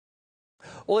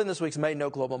Well, in this week's Made in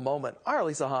Oklahoma moment, our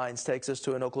Lisa Hines takes us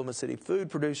to an Oklahoma City food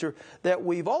producer that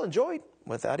we've all enjoyed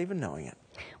without even knowing it.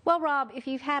 Well, Rob, if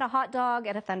you've had a hot dog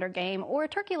at a Thunder game or a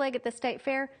turkey leg at the state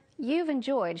fair, you've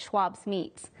enjoyed Schwabs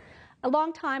Meats, a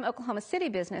longtime Oklahoma City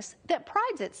business that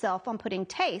prides itself on putting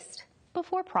taste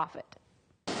before profit.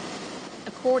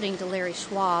 According to Larry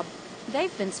Schwab,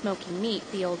 they've been smoking meat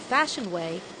the old-fashioned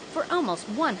way for almost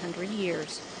 100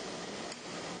 years.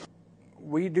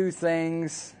 We do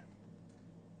things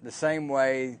the same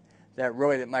way that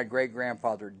my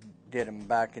great-grandfather did them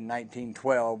back in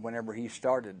 1912 whenever he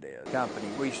started this company.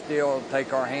 We still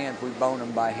take our hands, we bone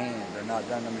them by hand. They're not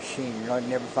done on a machine. You're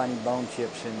never finding bone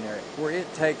chips in there. Where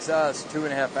it takes us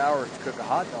 2.5 hours to cook a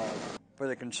hot dog for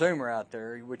the consumer out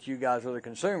there, which you guys are the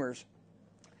consumers,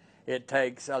 it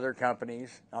takes other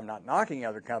companies, I'm not knocking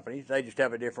other companies, they just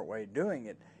have a different way of doing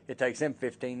it. It takes them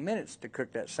 15 minutes to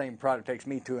cook that same product. It takes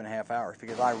me 2.5 hours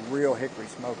because I real hickory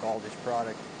smoke all this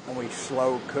product and we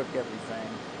slow cook everything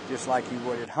just like you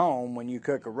would at home. When you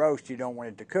cook a roast, you don't want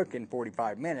it to cook in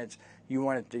 45 minutes. You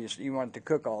want it to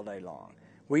cook all day long.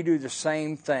 We do the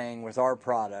same thing with our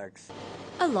products.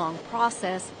 A long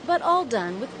process, but all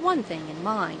done with one thing in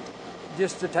mind.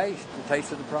 Just the taste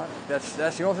of the product. That's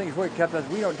the only thing that's really kept us.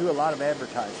 We don't do a lot of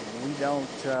advertising.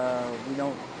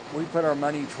 We put our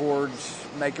money towards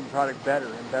making product better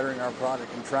and bettering our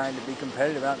product and trying to be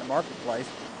competitive out in the marketplace.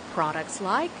 Products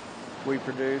like? We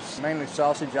produce mainly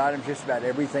sausage items. Just about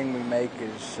everything we make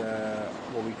is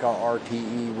what we call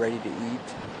RTE, ready to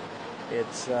eat.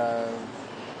 It's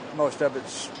most of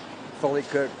it's fully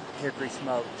cooked, hickory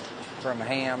smoked, from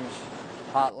hams,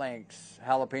 hot links,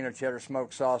 jalapeno cheddar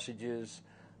smoked sausages,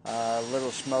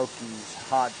 little smokies,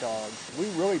 hot dogs. We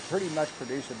really pretty much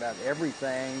produce about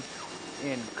everything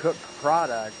in cooked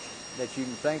product that you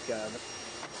can think of.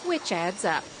 Which adds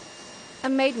up. A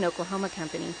Made in Oklahoma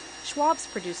company,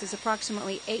 Schwabs produces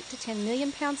approximately 8 to 10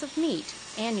 million pounds of meat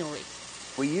annually.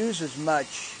 We use as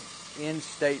much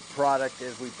in-state product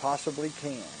as we possibly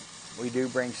can. We do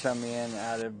bring some in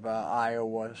out of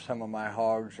Iowa. Some of my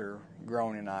hogs are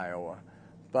grown in Iowa.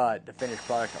 But the finished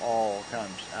product all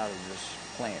comes out of this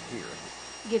plant here.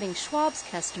 Giving Schwab's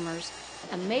customers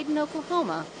a Made in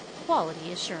Oklahoma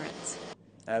quality assurance.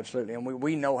 Absolutely, and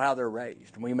we know how they're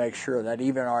raised. We make sure that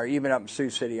even up in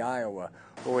Sioux City, Iowa,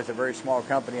 we're with a very small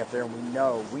company up there, and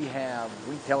we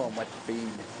tell them what to feed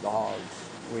the hogs.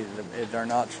 They're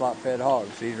not slop-fed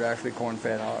hogs. These are actually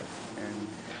corn-fed hogs, and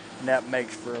that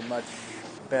makes for a much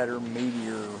better,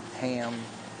 meatier ham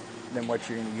than what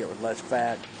you're going to get with less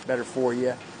fat. Better for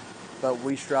you, but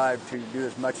we strive to do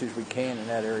as much as we can in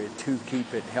that area to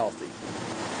keep it healthy.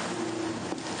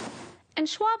 And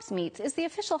Schwab's Meats is the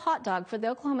official hot dog for the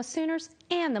Oklahoma Sooners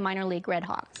and the minor league Red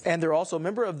Hawks. And they're also a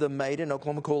member of the Made in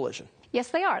Oklahoma Coalition. Yes,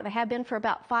 they are. They have been for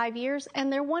about 5 years,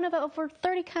 and they're one of over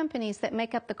 30 companies that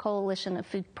make up the coalition of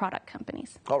food product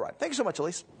companies. All right. Thank you so much,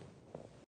 Elise.